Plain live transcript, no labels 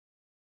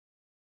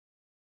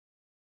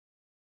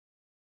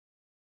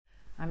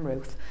I'm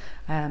Ruth.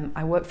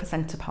 I work for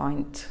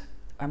Centrepoint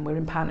and we're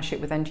in partnership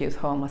with End Youth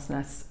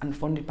Homelessness and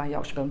funded by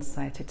Yorkshire Building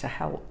Society to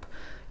help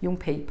young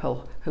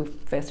people who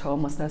face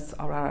homelessness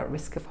or are at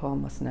risk of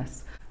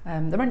homelessness.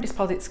 The rent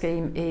deposit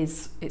scheme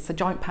it's a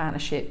joint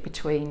partnership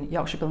between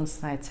Yorkshire Building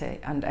Society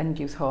and End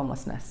Youth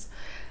Homelessness,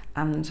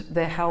 and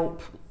they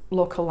help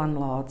local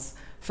landlords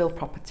fill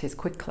properties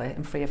quickly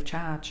and free of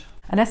charge.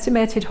 An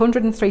estimated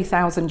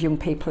 103,000 young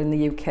people in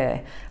the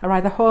UK are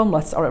either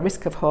homeless or at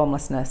risk of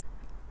homelessness.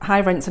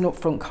 High rents and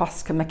upfront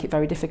costs can make it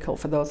very difficult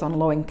for those on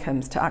low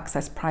incomes to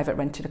access private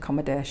rented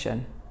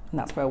accommodation, and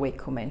that's where we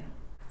come in.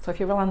 So if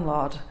you're a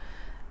landlord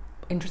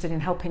interested in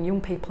helping young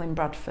people in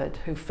Bradford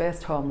who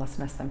faced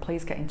homelessness, then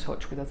please get in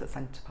touch with us at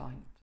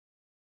Centrepoint.